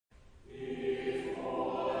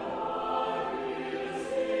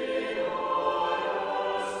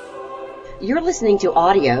You're listening to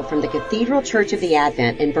audio from the Cathedral Church of the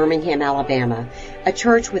Advent in Birmingham, Alabama, a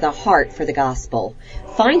church with a heart for the gospel.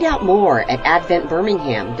 Find out more at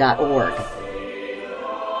adventbirmingham.org.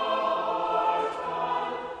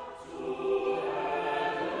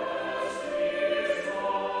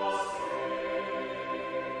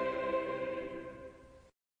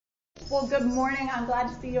 Well, good morning. I'm glad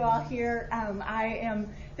to see you all here.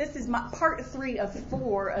 This is my part 3 of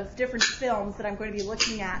 4 of different films that I'm going to be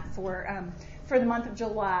looking at for the month of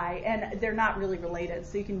July, and they're not really related,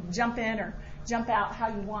 so you can jump in or jump out how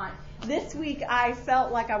you want. This week I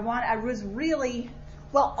felt like all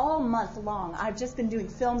month long, I've just been doing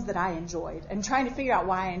films that I enjoyed and trying to figure out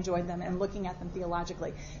why I enjoyed them and looking at them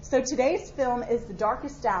theologically. So today's film is The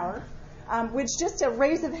Darkest Hour. Which, just a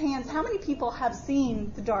raise of hands, how many people have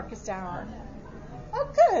seen The Darkest Hour? Oh,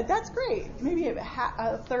 good. That's great. Maybe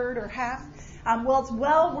a third or half. Well, it's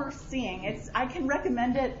well worth seeing. I can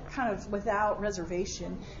recommend it kind of without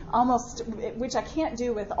reservation, almost, which I can't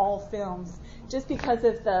do with all films, just because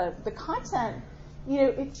of the content. You know,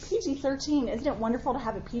 it's PG-13. Isn't it wonderful to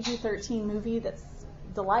have a PG-13 movie that's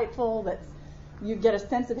delightful, you get a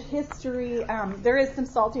sense of history. There is some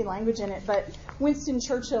salty language in it, but Winston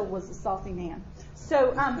Churchill was a salty man.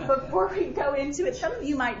 So before we go into it, some of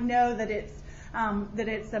you might know that it's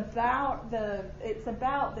about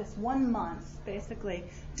this 1 month, basically,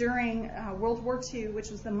 during World War II, which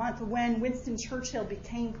was the month when Winston Churchill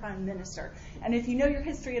became Prime Minister. And if you know your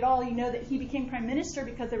history at all, you know that he became Prime Minister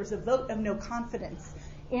because there was a vote of no confidence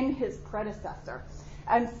in his predecessor.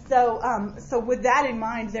 And so with that in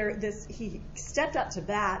mind, he stepped up to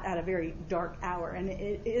bat at a very dark hour, and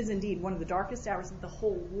it is indeed one of the darkest hours of the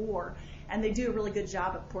whole war, and they do a really good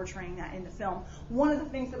job of portraying that in the film. One of the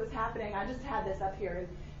things that was happening, I just had this up here, and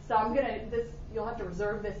so you'll have to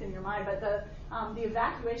reserve this in your mind, but the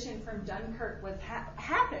evacuation from Dunkirk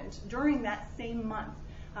happened during that same month.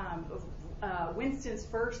 Winston's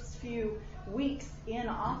first few weeks in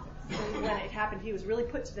office, when it happened, he was really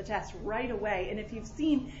put to the test right away. And if you've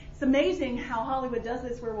seen, it's amazing how Hollywood does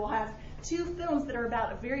this, where we'll have 2 films that are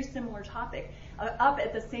about a very similar topic. Up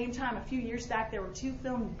at the same time, a few years back, there were 2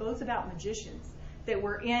 films, both about magicians, that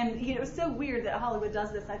were in, it's so weird that Hollywood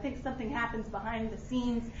does this. I think something happens behind the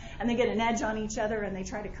scenes, and they get an edge on each other, and they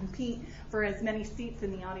try to compete for as many seats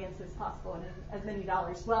in the audience as possible and as many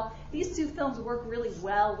dollars. Well, these 2 films work really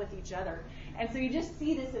well with each other. And so you just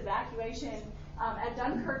see this evacuation. At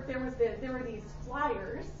Dunkirk, there were these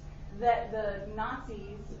flyers that the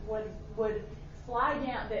Nazis would fly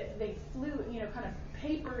down, that they flew, kind of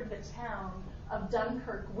papered the town of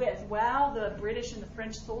Dunkirk with, while the British and the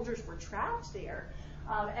French soldiers were trapped there.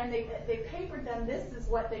 And they papered them. This is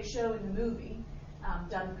what they show in the movie,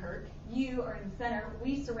 Dunkirk. You are in the center.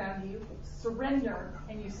 We surround you. Surrender,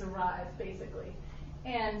 and you survive, basically.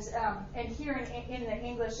 And here in the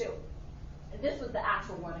English, this was the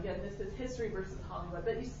actual one. Again, this is history versus Hollywood,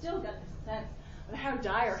 but you still get the sense of how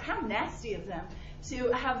dire, how nasty of them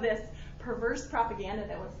to have this perverse propaganda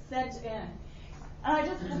that was sent in. And I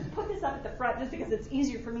just put this up at the front just because it's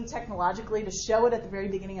easier for me technologically to show it at the very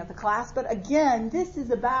beginning of the class. But again, this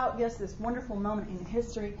is about, yes, this wonderful moment in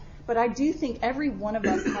history, but I do think every one of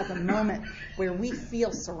us has a moment where we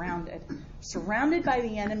feel surrounded by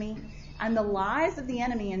the enemy. And the lies of the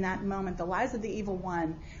enemy in that moment, the lies of the evil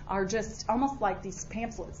one, are just almost like these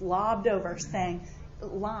pamphlets lobbed over saying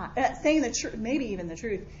the truth, maybe even the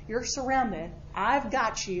truth. You're surrounded. I've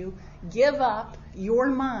got you. Give up.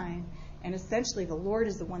 You're mine. And essentially, the Lord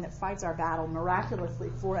is the one that fights our battle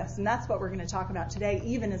miraculously for us. And that's what we're going to talk about today,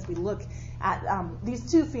 even as we look at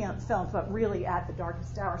these 2 films, but really at The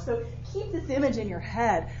Darkest Hour. So keep this image in your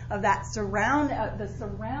head of that the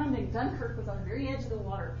surrounding. Dunkirk was on the very edge of the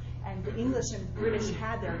water, and the English and British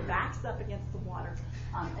had their backs up against the water.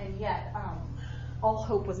 And yet, all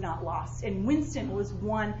hope was not lost. And Winston was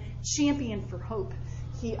one champion for hope.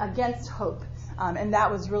 Against hope. And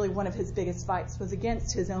that was really one of his biggest fights, was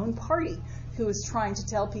against his own party, who was trying to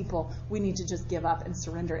tell people we need to just give up and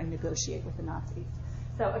surrender and negotiate with the Nazis.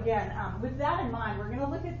 So again, with that in mind, we're going to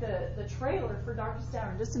look at the trailer for Darkest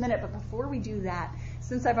Hour in just a minute. But before we do that,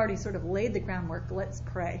 since I've already sort of laid the groundwork, let's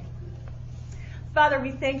pray. Father,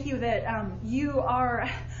 we thank you that you are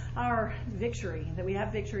our victory, that we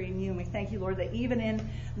have victory in you. And we thank you, Lord, that even in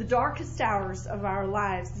the darkest hours of our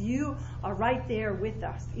lives, you are right there with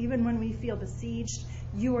us. Even when we feel besieged,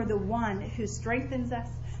 you are the one who strengthens us.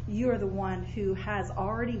 You are the one who has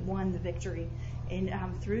already won the victory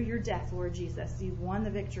through your death, Lord Jesus. You've won the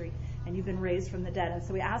victory, and you've been raised from the dead. And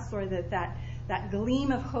so we ask, Lord, that that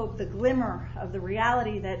gleam of hope, the glimmer of the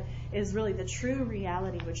reality that is really the true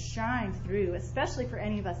reality would shine through, especially for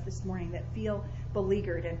any of us this morning that feel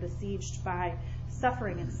beleaguered and besieged by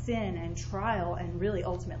suffering and sin and trial and really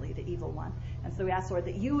ultimately the evil one. And so we ask, Lord,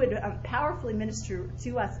 that you would powerfully minister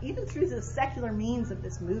to us, even through the secular means of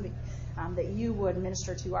this movie, that you would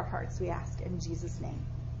minister to our hearts, we ask in Jesus' name.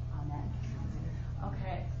 Amen.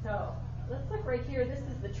 Okay, so let's look right here. This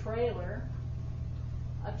is the trailer.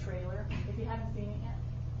 A trailer, if you haven't seen it yet.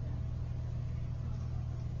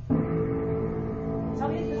 Tell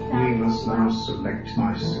me if this sounds. We must now select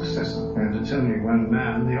my successor and determine when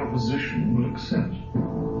man the opposition will accept.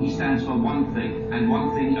 He stands for one thing, and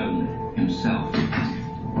one thing only, himself.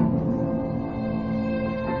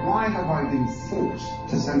 Why have I been forced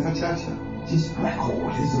to send for Churchill? His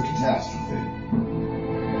record is a catastrophe.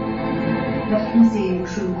 Let me see your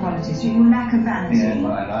true qualities, your lack of vanity. Yeah,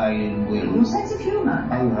 my lying will. Your sense of humour.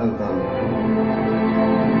 Ho, ho, ho.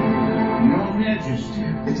 Your Majesty.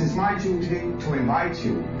 It is my duty to invite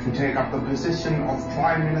you to take up the position of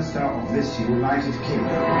Prime Minister of this United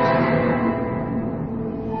Kingdom.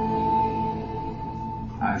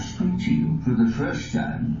 I speak to you for the first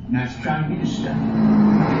time as Prime Minister.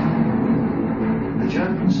 The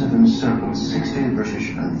Germans have encircled 16 British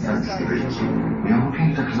and French divisions. We are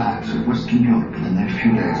looking at the collapse of Western Europe in the next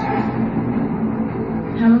few days.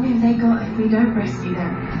 How long have they got if we don't rescue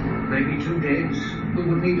them? Maybe 2 days. We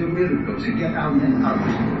would need a miracle to get our men out.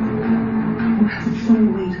 You have the full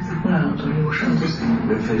weight of the world on your shoulders.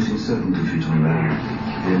 We're facing certain defeat on land,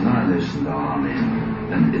 the annihilation of our army,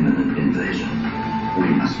 and imminent invasion. We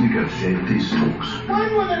must negotiate peace talks.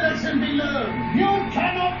 When will the lesson be learned? You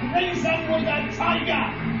cannot reason with a tiger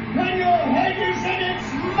when your head is in its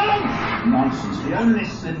mouth! Nonsense. The only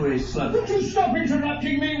slippery slope. Would you stop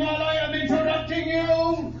interrupting me while I am interrupting you?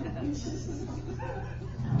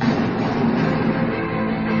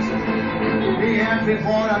 We have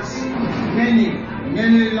before us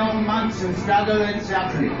many long months of struggle and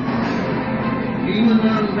suffering. Even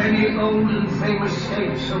though many old and famous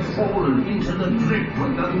states have fallen into the grip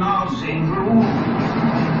of the Nazi rule.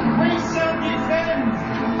 We shall defend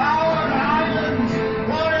our island,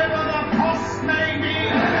 whatever the cost may be.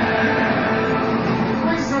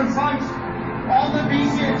 We shall fight on the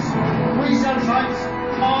beaches. We shall fight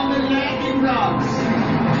on the landing grounds.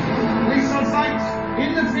 We shall fight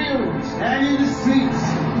in the fields and in the streets.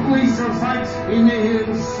 We shall fight in the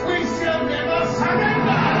hills. We shall never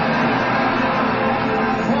surrender.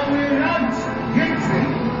 For without victory,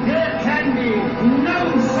 there can be no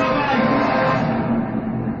survival.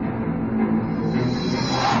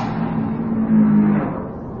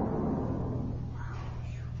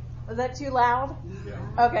 Was that too loud?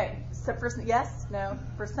 Yeah. Okay. So yes? No?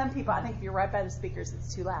 For some people, I think if you're right by the speakers,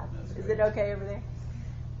 it's too loud. Is it okay over there?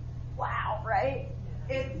 Wow, right?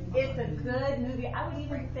 It's a good movie. I would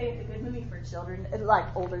even say it's a good movie for children,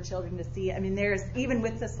 like older children to see. I mean, there's, even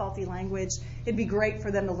with the salty language, it'd be great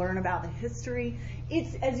for them to learn about the history.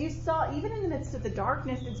 It's, as you saw, even in the midst of the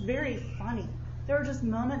darkness, it's very funny. There are just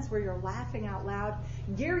moments where you're laughing out loud.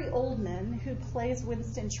 Gary Oldman, who plays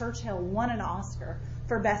Winston Churchill, won an Oscar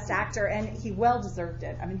for Best Actor, and he well deserved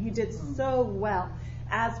it. I mean, he did so well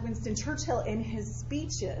as Winston Churchill in his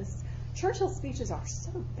speeches. Churchill's speeches are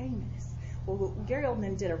so famous. Well, Gary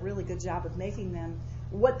Oldman did a really good job of making them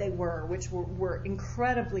what they were, which were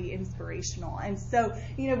incredibly inspirational. And so,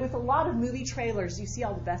 with a lot of movie trailers, you see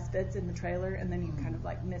all the best bits in the trailer, and then you kind of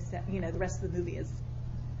like miss it. The rest of the movie is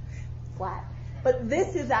flat. But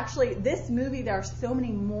this movie, there are so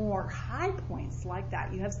many more high points like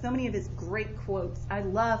that. You have so many of his great quotes. I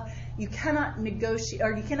love, you cannot negotiate,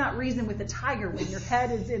 or you cannot reason with a tiger when your head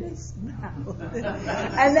is in its mouth.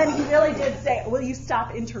 And then he really did say, will you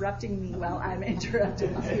stop interrupting me while I'm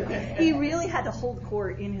interrupting you? He really had to hold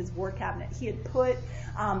court in his war cabinet. He had put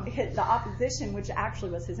the opposition, which actually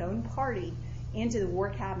was his own party, into the war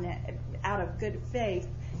cabinet out of good faith.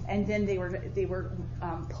 And then they were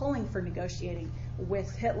pulling for negotiating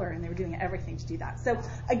with Hitler, and they were doing everything to do that. So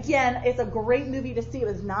again, it's a great movie to see. It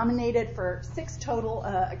was nominated for 6 total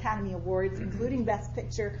Academy Awards, including Best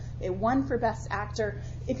Picture. It won for Best Actor.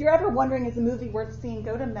 If you're ever wondering, is a movie worth seeing,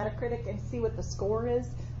 go to Metacritic and see what the score is.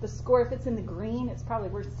 The score, if it's in the green, it's probably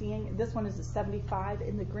worth seeing. This one is a 75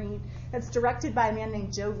 in the green. It's directed by a man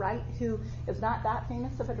named Joe Wright, who is not that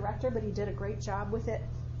famous of a director, but he did a great job with it.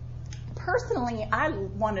 Personally, I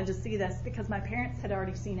wanted to see this because my parents had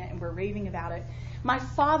already seen it and were raving about it. My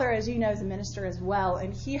father, as you know, is a minister as well,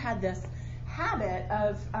 and he had this habit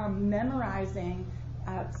of memorizing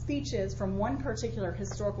speeches from one particular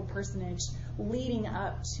historical personage leading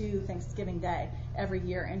up to Thanksgiving Day every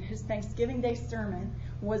year. And his Thanksgiving Day sermon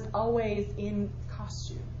was always in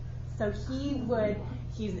costume. So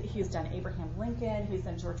he's done Abraham Lincoln, he's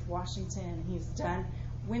done George Washington, he's done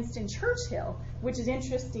Winston Churchill, which is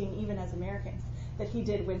interesting even as Americans that he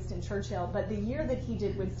did Winston Churchill. But the year that he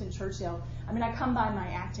did Winston Churchill, I mean, I come by my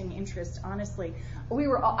acting interest, honestly.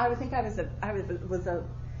 I would think I was a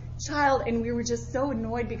child, and we were just so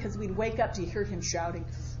annoyed because we'd wake up to hear him shouting,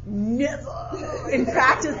 "Never!" and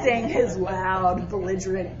practicing his loud,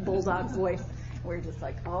 belligerent bulldog voice. We're just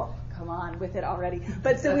like, oh, come on with it already.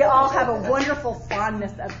 But so we all have a wonderful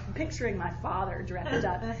fondness of picturing my father dressed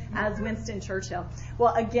up as Winston Churchill.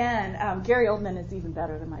 Well, again, Gary Oldman is even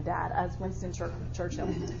better than my dad as Winston Churchill.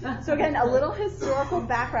 So again, a little historical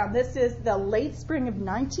background. This is the late spring of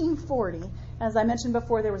 1940. As I mentioned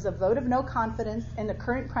before, there was a vote of no confidence in the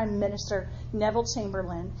current Prime Minister, Neville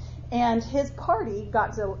Chamberlain, and his party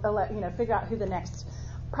got to figure out who the next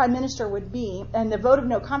Prime Minister would be, and the vote of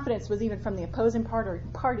no confidence was even from the opposing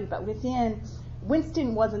party, but within,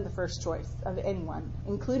 Winston wasn't the first choice of anyone,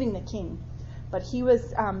 including the King, but he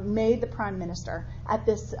was made the Prime Minister at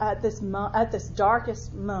this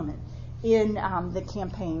darkest moment in the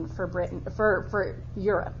campaign for Britain, for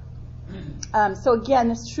Europe. So again,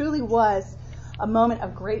 this truly was a moment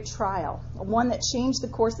of great trial, one that changed the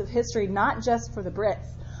course of history, not just for the Brits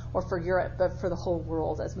or for Europe, but for the whole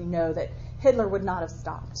world, as we know that Hitler would not have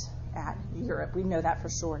stopped at Europe. We know that for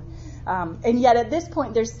sure. And yet at this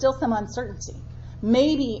point, there's still some uncertainty.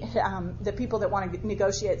 Maybe the people that want to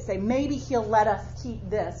negotiate say, maybe he'll let us keep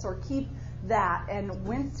this or keep that. And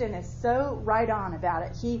Winston is so right on about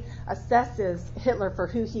it. He assesses Hitler for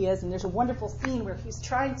who he is. And there's a wonderful scene where he's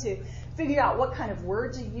trying to figure out what kind of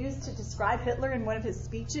word to use to describe Hitler in one of his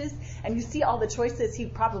speeches. And you see all the choices he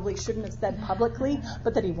probably shouldn't have said publicly,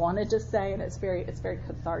 but that he wanted to say. And it's very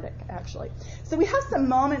cathartic, actually. So we have some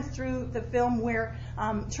moments through the film where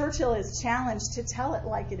Churchill is challenged to tell it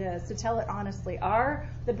like it is, to tell it honestly. Are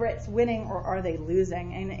the Brits winning or are they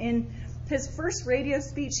losing? And in his first radio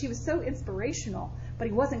speech, he was so inspirational, but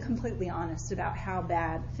he wasn't completely honest about how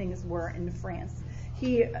bad things were in France.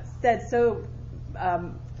 He said so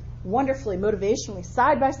wonderfully, motivationally,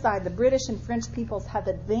 side by side, the British and French peoples have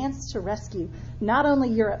advanced to rescue not only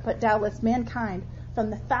Europe, but doubtless mankind from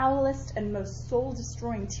the foulest and most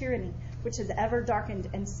soul-destroying tyranny which has ever darkened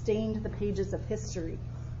and stained the pages of history.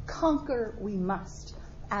 Conquer we must,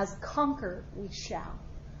 as conquer we shall.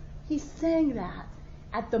 He's saying that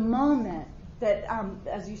at the moment that,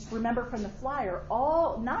 as you remember from the flyer,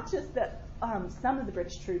 not just some of the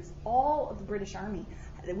British troops, all of the British army,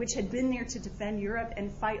 which had been there to defend Europe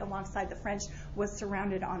and fight alongside the French, was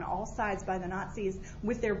surrounded on all sides by the Nazis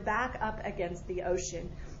with their back up against the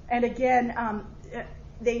ocean. And again,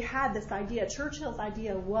 they had this idea. Churchill's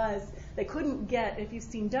idea was they couldn't get, if you've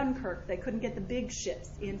seen Dunkirk, they couldn't get the big ships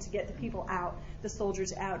in to get the people out, the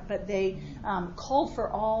soldiers out, but they called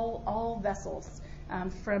for all vessels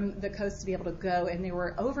from the coast to be able to go, and there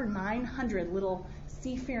were over 900 little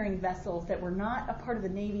seafaring vessels that were not a part of the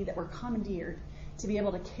Navy that were commandeered to be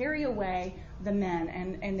able to carry away the men,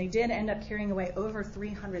 and they did end up carrying away over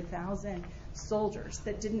 300,000 soldiers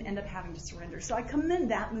that didn't end up having to surrender. So I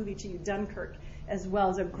commend that movie to you, Dunkirk, as well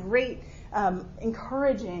as a great,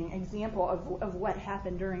 encouraging example of what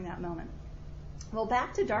happened during that moment. Well,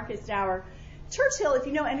 back to Darkest Hour. Churchill, if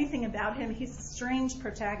you know anything about him, he's a strange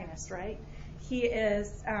protagonist, right? He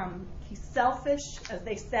is he's selfish, as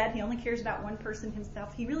they said. He only cares about one person,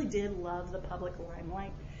 himself. He really did love the public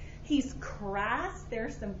limelight. He's crass. There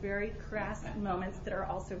are some very crass moments that are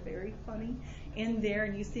also very funny in there.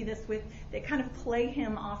 And you see this they kind of play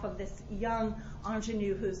him off of this young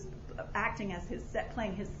ingenue who's acting as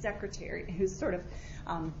playing his secretary, who's sort of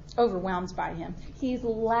overwhelmed by him. He's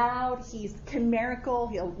loud. He's chimerical.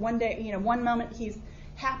 One moment he's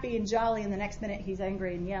happy and jolly, and the next minute he's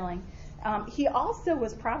angry and yelling. He also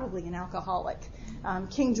was probably an alcoholic.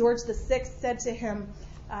 King George VI said to him,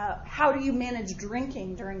 how do you manage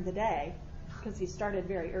drinking during the day? Because he started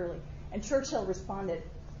very early. And Churchill responded,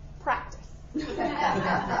 practice.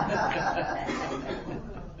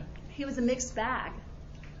 He was a mixed bag.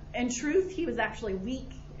 In truth, he was actually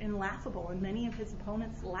weak and laughable, and many of his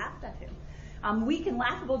opponents laughed at him. Weak and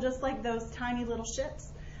laughable, just like those tiny little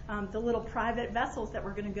ships, the little private vessels that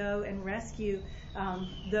were going to go and rescue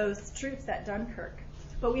those troops at Dunkirk.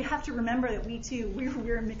 But we have to remember that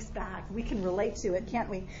we're a mixed bag. We can relate to it, can't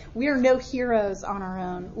we? We are no heroes on our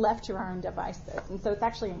own, left to our own devices. And so it's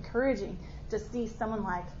actually encouraging to see someone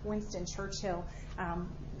like Winston Churchill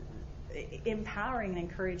empowering and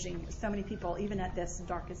encouraging so many people, even at this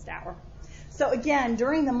darkest hour. So again,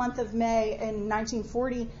 during the month of May in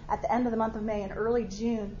 1940, at the end of the month of May and early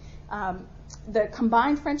June, the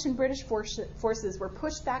combined French and British forces were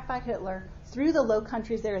pushed back by Hitler through the Low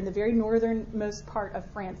Countries there in the very northernmost part of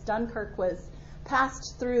France. Dunkirk was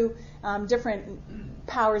passed through different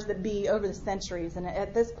powers that be over the centuries, and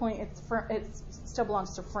at this point it still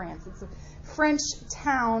belongs to France. It's a French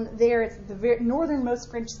town there. It's the very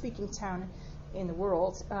northernmost French-speaking town in the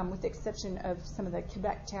world, with the exception of some of the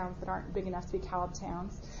Quebec towns that aren't big enough to be Caleb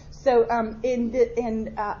towns. So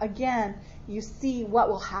again, you see what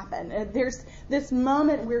will happen. There's this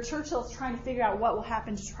moment where Churchill's trying to figure out what will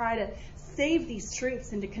happen to try to save these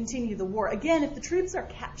troops and to continue the war. Again, if the troops are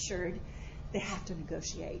captured, they have to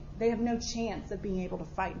negotiate. They have no chance of being able to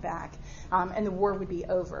fight back, and the war would be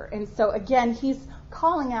over. And so again, he's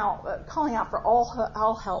calling out for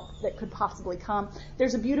all help that could possibly come.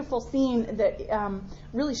 There's a beautiful scene that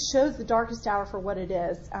really shows the darkest hour for what it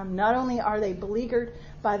is. Not only are they beleaguered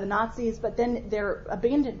by the Nazis, but then they're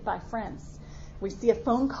abandoned by friends. We see a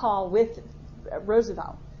phone call with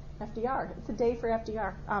Roosevelt. FDR. It's a day for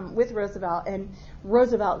FDR with Roosevelt, and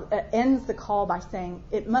Roosevelt ends the call by saying,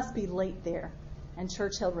 "It must be late there," and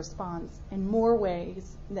Churchill responds, "In more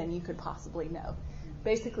ways than you could possibly know."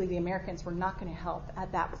 Basically, the Americans were not going to help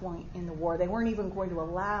at that point in the war. They weren't even going to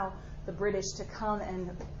allow the British to come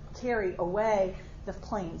and carry away the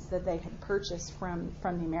planes that they had purchased from the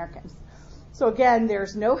Americans. So again,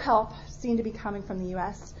 there's no help seen to be coming from the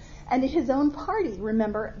U.S. And his own party,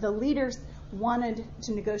 remember, the leaders wanted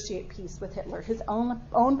to negotiate peace with Hitler. His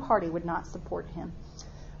own party would not support him.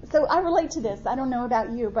 So I relate to this. I don't know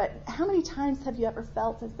about you, but how many times have you ever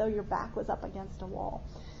felt as though your back was up against a wall?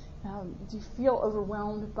 Do you feel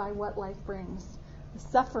overwhelmed by what life brings?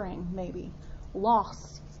 Suffering, maybe.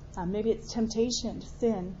 Loss. Maybe it's temptation,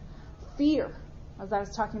 sin. Fear, as I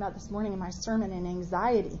was talking about this morning in my sermon, and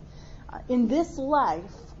anxiety. In this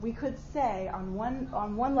life, we could say on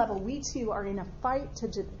one level, we too are in a fight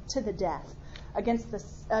to the death against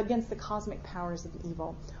the cosmic powers of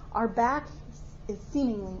evil. Our back is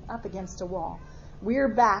seemingly up against a wall. We're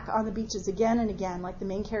back on the beaches again and again, like the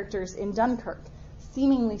main characters in Dunkirk,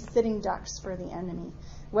 seemingly sitting ducks for the enemy.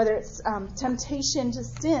 Whether it's temptation to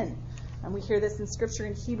sin, and we hear this in Scripture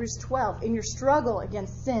in Hebrews 12, in your struggle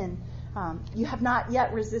against sin, you have not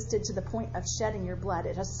yet resisted to the point of shedding your blood.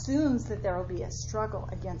 It assumes that there will be a struggle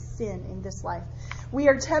against sin in this life. We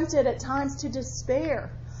are tempted at times to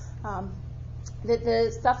despair, that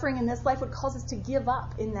the suffering in this life would cause us to give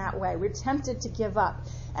up in that way. We're tempted to give up.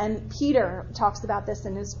 And Peter talks about this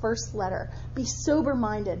in his first letter. Be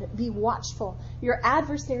sober-minded, be watchful. Your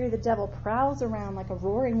adversary, the devil, prowls around like a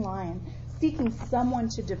roaring lion, seeking someone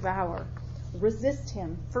to devour. Resist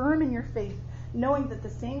him, firm in your faith, knowing that the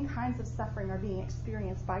same kinds of suffering are being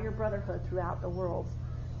experienced by your brotherhood throughout the world.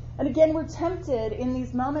 And again, we're tempted in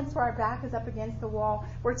these moments where our back is up against the wall,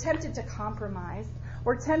 we're tempted to compromise.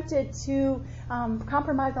 We're tempted to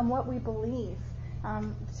compromise on what we believe,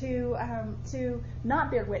 to not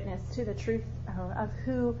bear witness to the truth of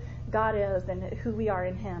who God is and who we are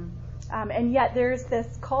in Him. And yet there's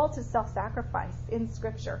this call to self-sacrifice in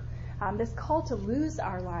Scripture. This call to lose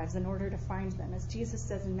our lives in order to find them. As Jesus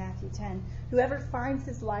says in Matthew 10, whoever finds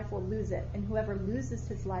his life will lose it, and whoever loses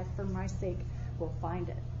his life for my sake will find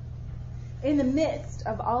it. In the midst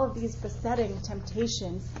of all of these besetting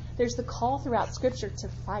temptations, there's the call throughout Scripture to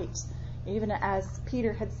fight. Even as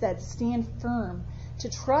Peter had said, stand firm, to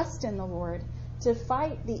trust in the Lord, to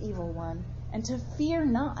fight the evil one, and to fear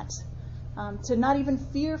not, to not even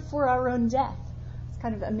fear for our own death. It's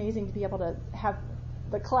kind of amazing to be able to have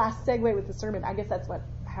the class segue with the sermon. I guess that's what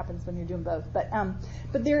happens when you're doing both. But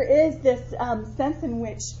there is this sense in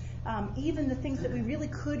which even the things that we really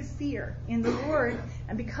could fear in the Lord,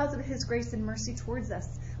 and because of His grace and mercy towards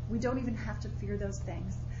us, we don't even have to fear those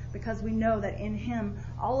things, because we know that in Him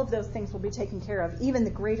all of those things will be taken care of. Even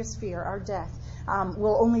the greatest fear, our death,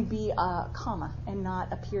 will only be a comma and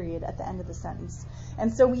not a period at the end of the sentence.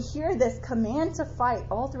 And so we hear this command to fight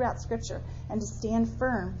all throughout Scripture and to stand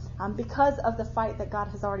firm because of the fight that God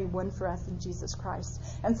has already won for us in Jesus Christ.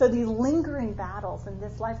 And so these lingering battles in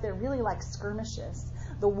this life, they're really like skirmishes.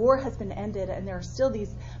 The war has been ended, and there are still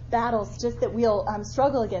these battles just that we'll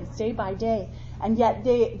struggle against day by day. And yet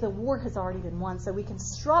the war has already been won, so we can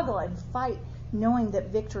struggle and fight knowing that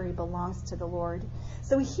victory belongs to the Lord.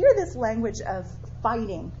 So we hear this language of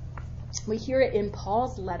fighting. We hear it in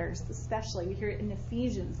Paul's letters especially. We hear it in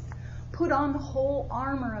Ephesians. Put on the whole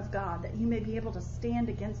armor of God that you may be able to stand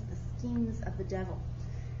against the schemes of the devil.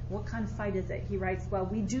 What kind of fight is it? He writes, well,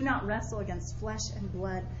 we do not wrestle against flesh and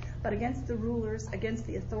blood, but against the rulers, against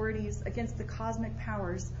the authorities, against the cosmic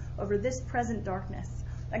powers over this present darkness,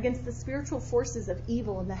 against the spiritual forces of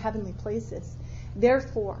evil in the heavenly places.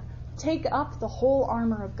 Therefore, take up the whole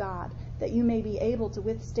armor of God, that you may be able to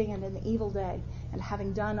withstand in the evil day, and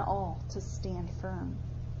having done all, to stand firm.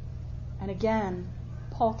 And again,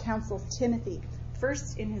 Paul counsels Timothy,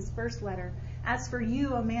 first in his first letter, as for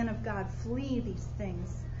you, O man of God, flee these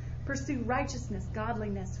things. Pursue righteousness,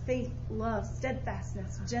 godliness, faith, love,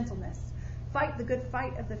 steadfastness, gentleness. Fight the good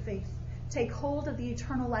fight of the faith. Take hold of the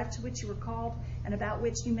eternal life to which you were called, and about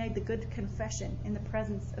which you made the good confession in the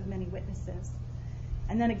presence of many witnesses.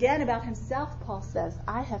 And then again about himself, Paul says,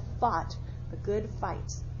 I have fought the good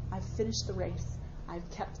fight. I've finished the race. I've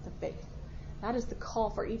kept the faith. That is the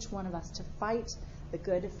call for each one of us, to fight the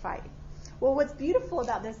good fight. Well, what's beautiful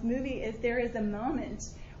about this movie is there is a moment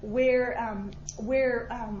where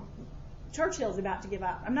Churchill's about to give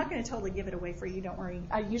up. I'm not going to totally give it away for you, don't worry.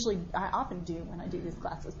 I often do when I do these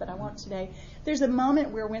classes, but I won't today. There's a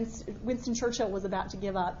moment where Winston Churchill was about to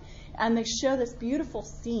give up, and they show this beautiful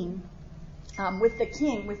scene with the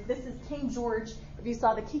king. This is King George. If you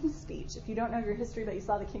saw the King's Speech, if you don't know your history but you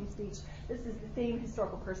saw the King's Speech, this is the same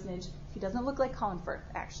historical personage. He doesn't look like Colin Firth,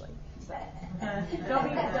 actually. So, don't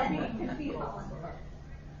be confused.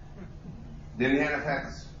 Then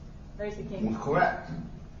Halifax There's the king. was correct.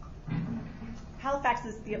 Halifax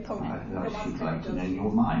is the opponent. I should like to know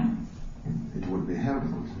your mind. It would be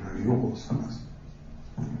helpful to know yours first.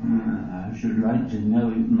 I should like to know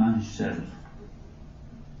it myself.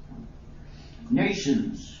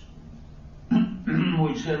 Nations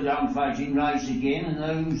which go down fighting rise again, and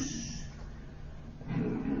those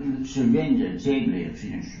that surrender tably are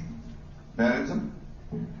finished. Belgium,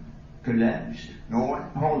 Collapsed. Norway,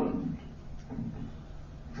 Holland.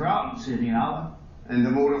 France anyhow. and the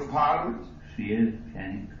mood of Parliament, Fear,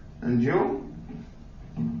 panic. and you?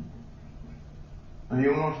 Are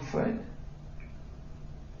you not afraid?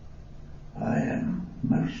 I am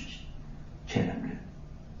most terribly.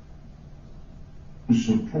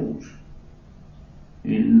 Support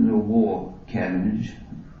in the war cabinet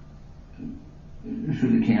for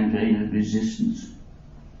the campaign of resistance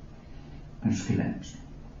has collapsed.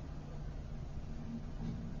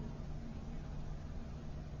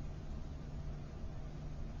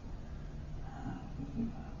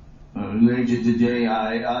 Later today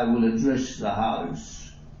I will address the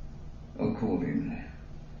House accordingly.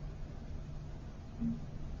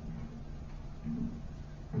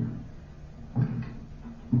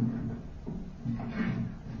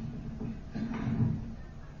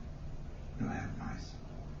 You have my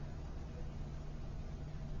support.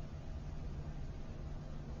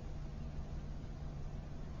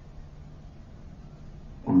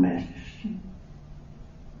 Your Majesty.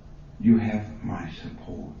 You have my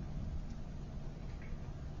support.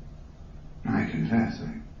 I confess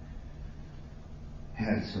I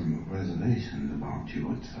had some reservations about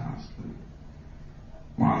you at first, but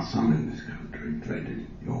while some in this country dreaded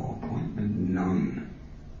your appointment,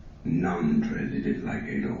 none dreaded it like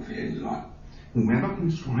Adolf Hitler. Whoever can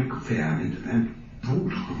strike fear into that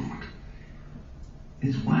brute heart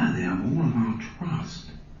is worthy of all of our trust.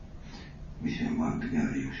 We shall work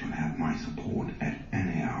together. You shall have my support at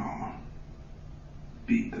any hour.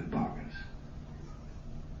 Beat the buggers.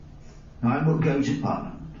 I will go to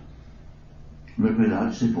Parliament, but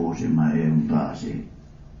without supporting my own party,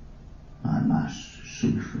 I must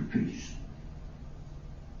sue for peace.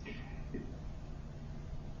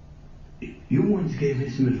 You once gave me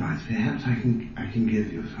some advice. Perhaps I can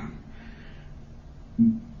give you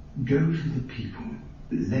some. Go to the people.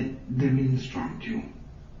 Let them instruct you.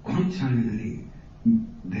 Quite silently.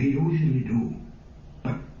 They usually do.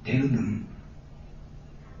 But tell them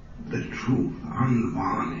the truth,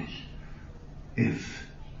 unvarnished. If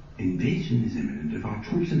invasion is imminent, if our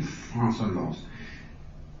troops in France are lost,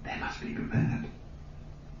 they must be prepared.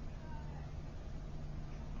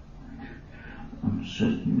 On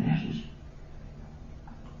certain matters,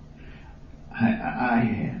 I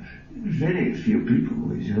have very few people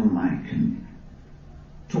with whom I can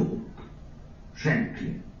talk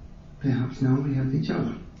frankly. Perhaps now we have each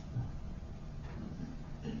other.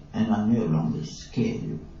 And I no longer scare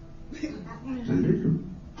you. A little.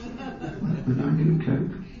 But I can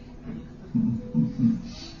cope.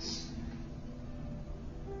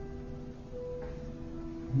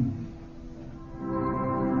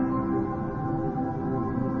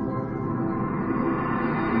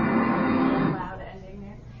 Loud ending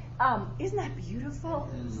there. Isn't that beautiful?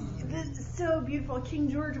 This is so beautiful. King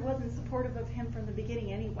George wasn't supportive of him from the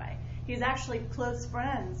beginning anyway. He's actually close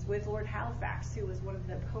friends with Lord Halifax, who was one of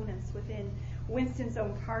the opponents within Winston's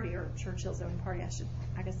own party, or Churchill's own party, I should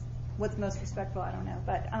I guess what's most respectful, I don't know.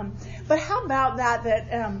 But how about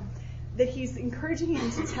that he's encouraging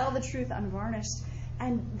him to tell the truth unvarnished,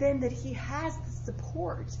 and then that he has the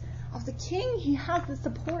support of the king. He has the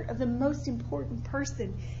support of the most important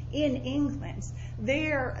person in England.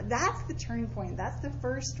 That's the turning point. That's the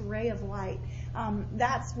first ray of light.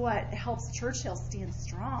 That's what helps Churchill stand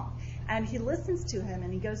strong. And he listens to him,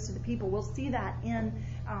 and he goes to the people. We'll see that in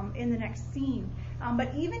the next scene.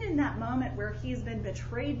 But even in that moment where he's been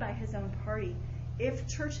betrayed by his own party, if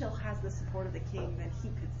Churchill has the support of the king, then he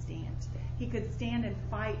could stand. He could stand and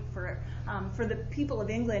fight for the people of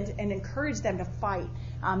England and encourage them to fight,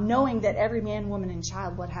 knowing that every man, woman, and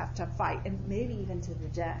child would have to fight, and maybe even to the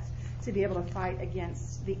death, to be able to fight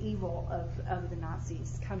against the evil of the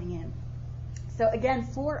Nazis coming in. So again,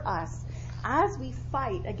 for us, as we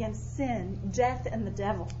fight against sin, death, and the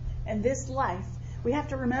devil in this life, we have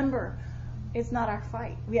to remember it's not our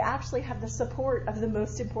fight. We actually have the support of the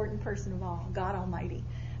most important person of all, God Almighty.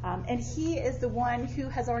 And he is the one who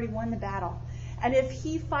has already won the battle. And if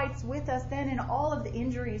he fights with us, then in all of the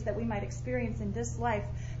injuries that we might experience in this life,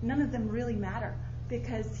 none of them really matter,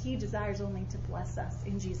 because he desires only to bless us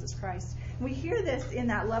in Jesus Christ. And we hear this in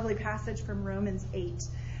that lovely passage from Romans 8.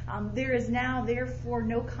 There is now, therefore,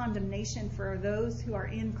 no condemnation for those who are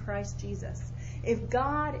in Christ Jesus. If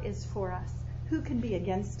God is for us, who can be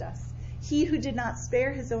against us? He who did not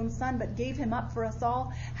spare his own son, but gave him up for us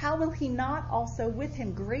all, how will he not also with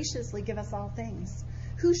him graciously give us all things?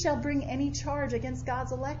 Who shall bring any charge against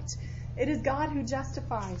God's elect? It is God who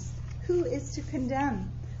justifies. Who is to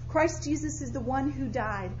condemn? Christ Jesus is the one who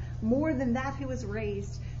died, more than that who was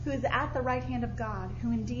raised, who is at the right hand of God,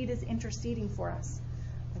 who indeed is interceding for us.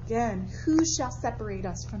 Again, who shall separate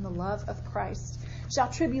us from the love of Christ? Shall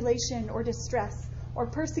tribulation or distress, or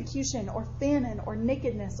persecution, or famine, or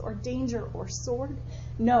nakedness, or danger, or sword?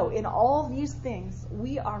 No, in all these things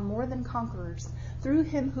we are more than conquerors through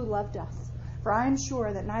him who loved us. For I am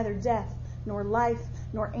sure that neither death, nor life,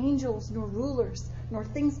 nor angels, nor rulers, nor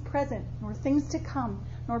things present, nor things to come,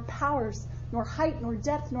 nor powers, nor height, nor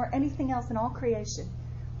depth, nor anything else in all creation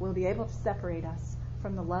will be able to separate us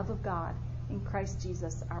from the love of God in Christ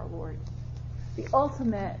Jesus our Lord. The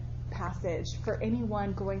ultimate passage for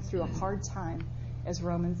anyone going through a hard time is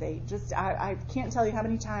Romans 8. I can't tell you how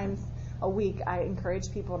many times a week I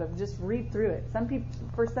encourage people to just read through it.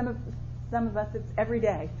 For some of us, it's every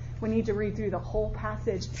day. We need to read through the whole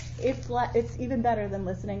passage. It's even better than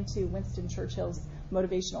listening to Winston Churchill's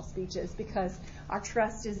motivational speeches, because our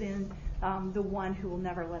trust is in the one who will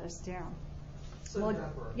never let us down. So,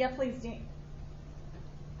 yeah, please, Dean.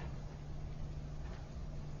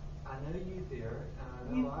 I know you fear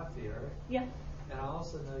it, and I know I fear it. Yeah. And I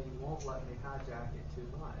also know you won't let me hijack it too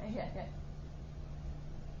much. Yeah.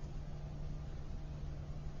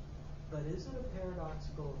 But is it a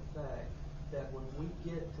paradoxical effect that when we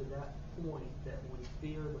get to that point that we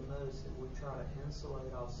fear the most, that we try to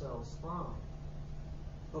insulate ourselves from,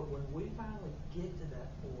 but when we finally get to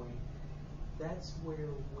that point, that's where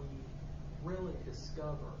we really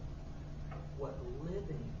discover what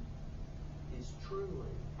living is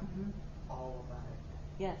truly all about.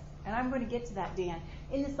 Yes, and I'm going to get to that, Dan.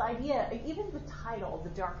 In this idea, even the title, The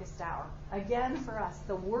Darkest Hour, again for us,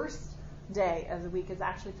 the worst day of the week is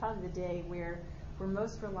actually probably the day where we're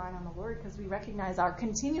most relying on the Lord, because we recognize our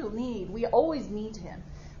continual need. We always need him.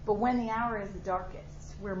 But when the hour is the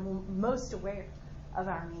darkest, we're most aware of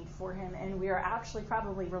our need for him, and we are actually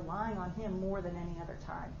probably relying on him more than any other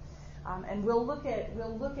time. And we'll look at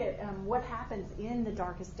what happens in the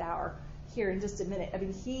darkest hour here in just a minute. I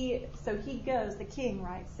mean, he goes, the king,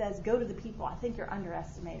 right, says, go to the people. I think you're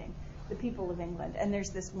underestimating the people of England. And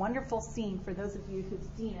there's this wonderful scene, for those of you who've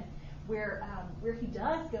seen it, where he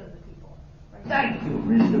does go to the people. Right? Thank you,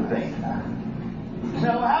 Mr. Baker.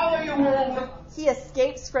 So how are you all? He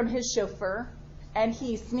escapes from his chauffeur, and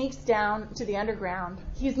he sneaks down to the underground.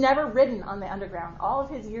 He's never ridden on the underground. All of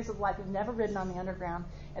his years of life, he's never ridden on the underground.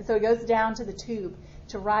 And so he goes down to the tube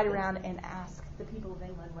to ride around and ask the people of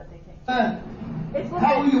England what they think.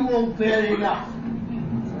 How are you all bearing up?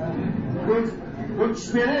 Good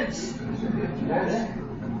spirits?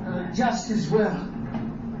 Just as well.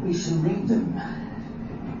 We shall need them.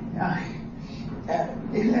 Now, let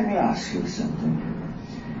me ask you something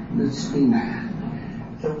that's been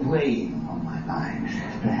weighing on my mind.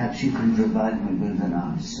 Perhaps you can provide me with an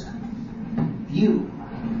answer. You,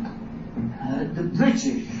 the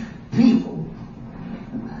British people,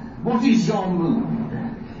 what is your mood?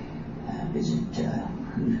 Is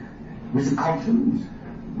it confident?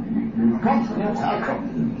 Confident? How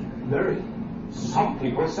confident? Very. Some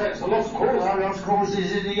people say it's a lost cause. Well, lost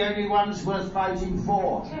causes are the only ones worth fighting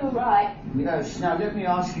for. Too right. Yes, now let me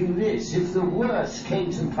ask you this. If the worst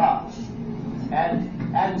came to pass, and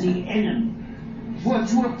the enemy were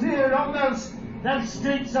to appear on those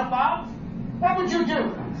streets above, what would you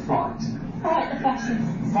do? Fight. Fight the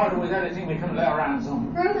fascists. Fight with anything we can lay our hands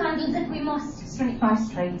on. Broom handles if we must, street by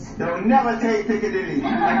street. They'll never take Piccadilly.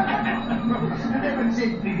 Never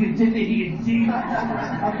said Piccadilly indeed.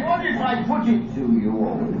 And what if I put it to you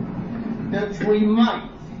all that we might,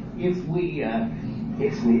 if we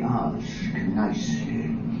ask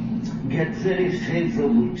nicely, get very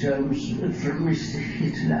favourable terms from Mr.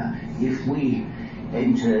 Hitler if we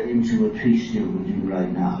enter into a peace deal with him right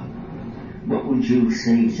now? What would you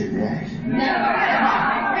say to that? Never.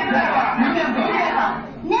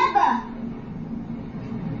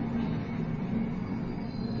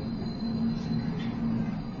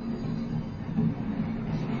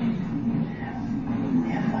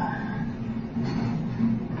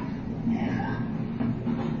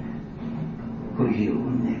 Will you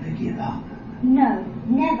never give up? No,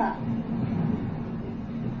 never.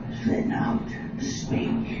 Then out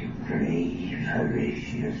speak, brave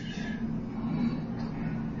Horatius,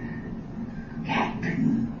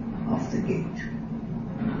 captain of the gate.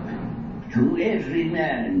 To every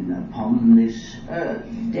man upon this earth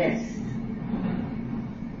death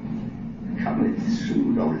cometh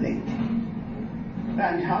soon or late.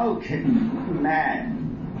 And how can man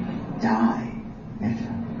die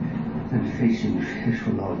better than facing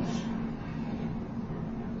fearful odds?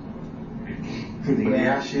 For the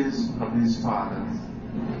ashes of his fathers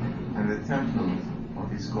and the temples of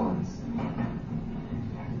his gods.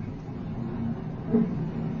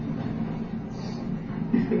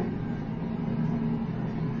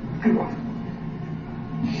 Come on.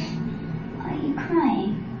 Are you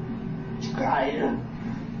crying?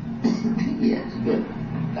 Yes, good.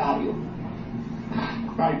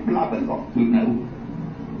 I blub a lot, you know.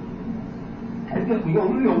 And we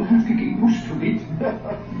all have to get used to it.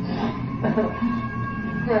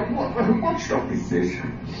 What shop is this?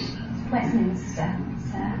 Westminster,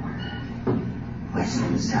 sir.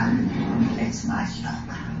 Westminster. It's my shop.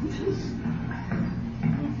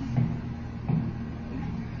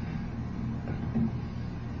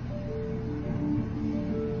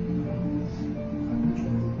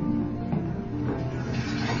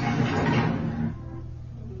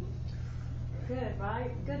 Good,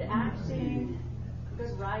 right? Good acting,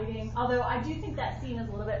 good writing. Although I do think that scene is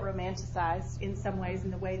a little bit romanticized in some ways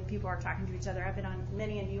in the way that people are talking to each other. I've been on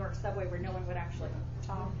many a New York subway where no one would actually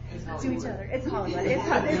talk to each other. It's Hollywood.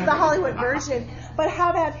 It's the Hollywood version. But how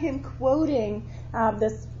about him quoting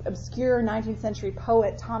this obscure 19th century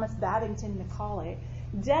poet, Thomas Babington Macaulay?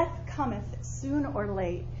 Death cometh soon or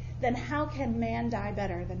late. Then how can man die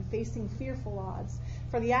better than facing fearful odds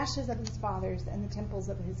for the ashes of his fathers and the temples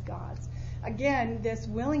of his gods? Again, this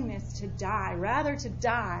willingness to die, rather to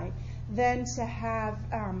die than to have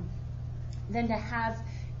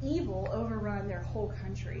evil overrun their whole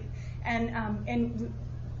country. And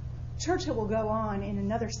Churchill will go on in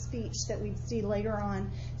another speech that we see later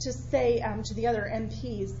on to say to the other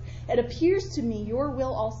MPs, "It appears to me your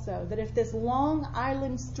will also that if this long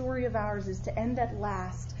island story of ours is to end at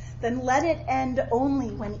last, then let it end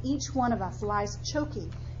only when each one of us lies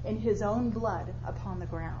choking in his own blood upon the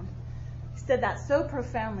ground." He said that so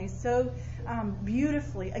profoundly, so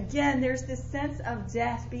beautifully. Again, there's this sense of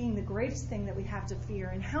death being the greatest thing that we have to fear.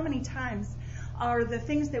 And how many times are the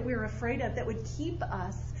things that we're afraid of that would keep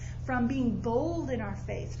us from being bold in our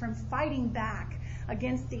faith, from fighting back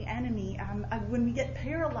against the enemy? When we get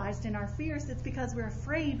paralyzed in our fears, it's because we're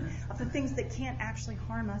afraid of the things that can't actually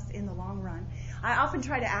harm us in the long run. I often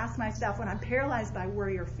try to ask myself when I'm paralyzed by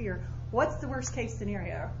worry or fear, what's the worst case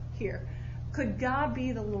scenario here? Could God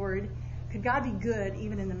be the Lord? Could God be good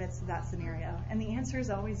even in the midst of that scenario? And the answer is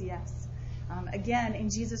always yes. Again, in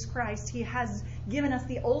Jesus Christ, He has given us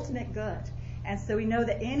the ultimate good. And so we know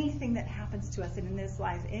that anything that happens to us in this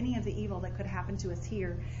life, any of the evil that could happen to us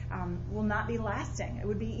here, will not be lasting. It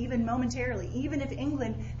would be even momentarily. Even if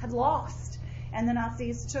England had lost and the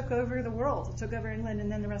Nazis took over the world, took over England and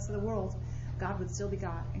then the rest of the world, God would still be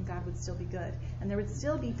God and God would still be good. And there would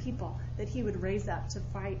still be people that He would raise up to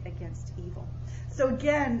fight against evil. So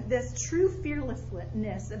again, this true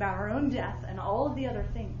fearlessness about our own death and all of the other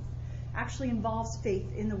things actually involves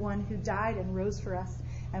faith in the one who died and rose for us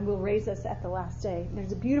and will raise us at the last day.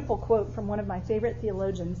 There's a beautiful quote from one of my favorite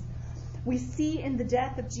theologians. "We see in the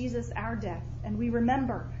death of Jesus our death, and we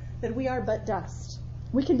remember that we are but dust.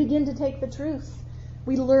 We can begin to take the truth.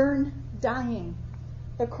 We learn dying.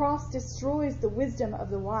 The cross destroys the wisdom of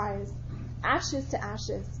the wise. ashes to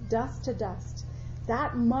ashes, dust to dust.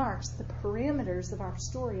 That marks the parameters of our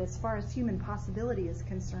story as far as human possibility is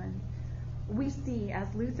concerned. We see,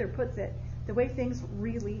 as Luther puts it, the way things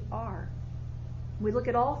really are. We look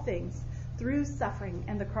at all things through suffering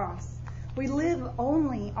and the cross. We live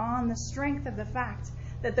only on the strength of the fact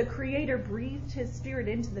that the Creator breathed His Spirit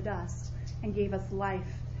into the dust and gave us life.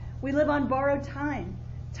 We live on borrowed time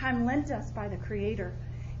lent us by the Creator.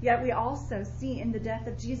 Yet we also see in the death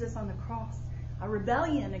of Jesus on the cross a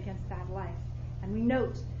rebellion against that life. And we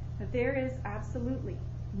note that there is absolutely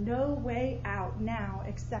no way out now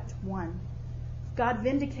except one. God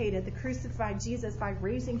vindicated the crucified Jesus by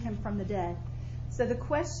raising Him from the dead. So the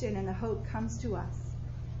question and the hope comes to us.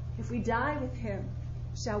 If we die with Him,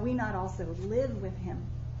 shall we not also live with Him?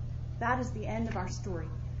 That is the end of our story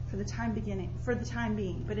for the time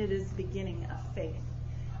being, but it is the beginning of faith.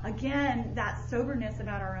 Again, that soberness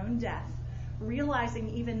about our own death, realizing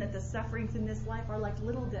even that the sufferings in this life are like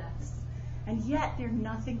little deaths, and yet they're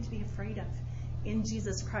nothing to be afraid of in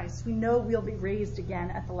Jesus Christ. We know we'll be raised again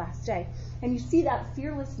at the last day. And you see that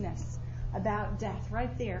fearlessness about death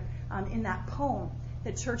right there in that poem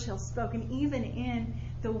that Churchill spoke, and even in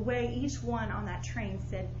the way each one on that train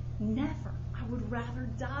said, never, I would rather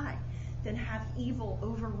die than have evil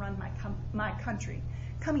overrun my country.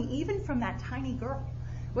 Coming even from that tiny girl.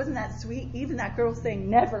 Wasn't that sweet? Even that girl saying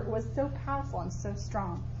never was so powerful and so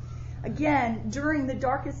strong. Again, during the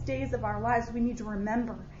darkest days of our lives, we need to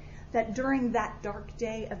remember that during that dark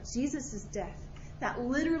day of Jesus' death, that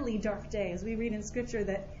literally dark day, as we read in Scripture,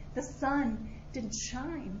 that the sun didn't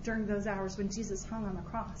shine during those hours when Jesus hung on the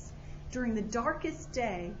cross. During the darkest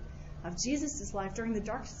day of Jesus' life, during the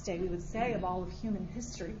darkest day, we would say, of all of human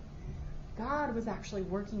history, God was actually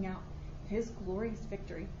working out His glorious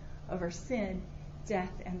victory over sin,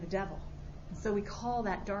 death, and the devil. And so we call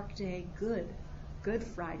that dark day Good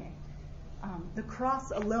Friday. The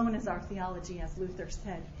cross alone is our theology, as Luther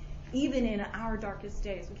said. Even in our darkest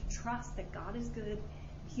days, we can trust that God is good.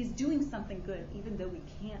 He's doing something good, even though we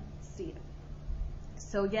can't see it.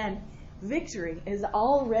 So again, victory is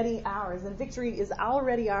already ours, and victory is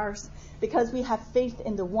already ours because we have faith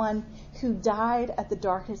in the one who died at the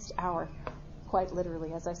darkest hour, quite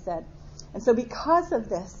literally, as I said. And so because of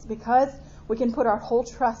this, because we can put our whole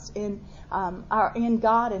trust in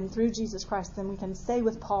God and through Jesus Christ, then we can say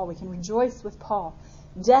with Paul, we can rejoice with Paul,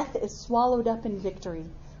 death is swallowed up in victory.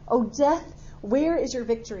 O death, where is your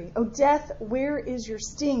victory? O death, where is your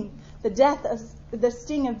sting? The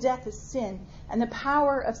sting of death is sin, and the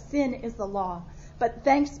power of sin is the law. But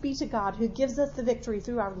thanks be to God who gives us the victory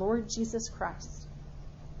through our Lord Jesus Christ.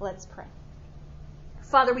 Let's pray.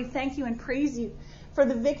 Father, we thank you and praise you for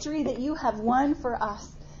the victory that you have won for us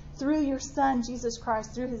through your Son, Jesus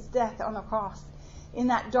Christ, through His death on the cross. In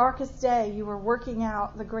that darkest day, you were working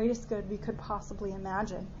out the greatest good we could possibly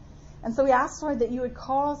imagine. And so we ask, Lord, that you would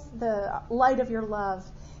cause the light of your love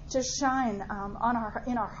to shine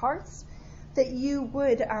in our hearts, that you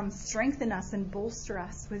would strengthen us and bolster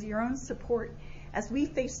us with your own support as we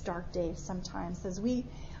face dark days sometimes, as we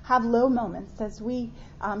have low moments, as we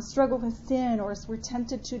struggle with sin, or as we're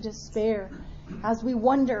tempted to despair, as we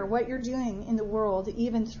wonder what you're doing in the world,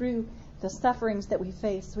 even through the sufferings that we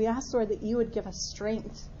face. We ask, Lord, that you would give us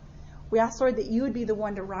strength. We ask, Lord, that you would be the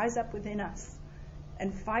one to rise up within us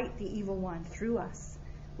and fight the evil one through us.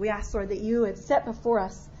 We ask, Lord, that you would set before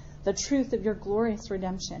us the truth of your glorious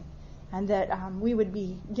redemption, and that we would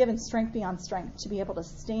be given strength beyond strength to be able to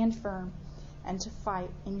stand firm and to fight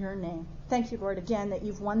in your name. Thank you, Lord, again, that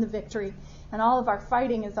you've won the victory, and all of our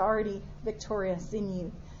fighting is already victorious in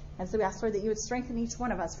you. And so we ask, Lord, that you would strengthen each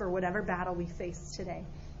one of us for whatever battle we face today.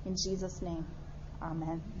 In Jesus' name,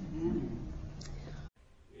 amen. Amen.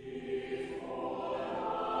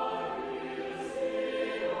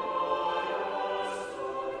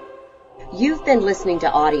 You've been listening to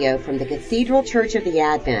audio from the Cathedral Church of the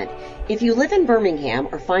Advent. If you live in Birmingham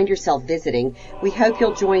or find yourself visiting, we hope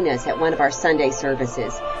you'll join us at one of our Sunday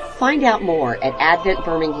services. Find out more at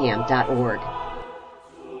adventbirmingham.org.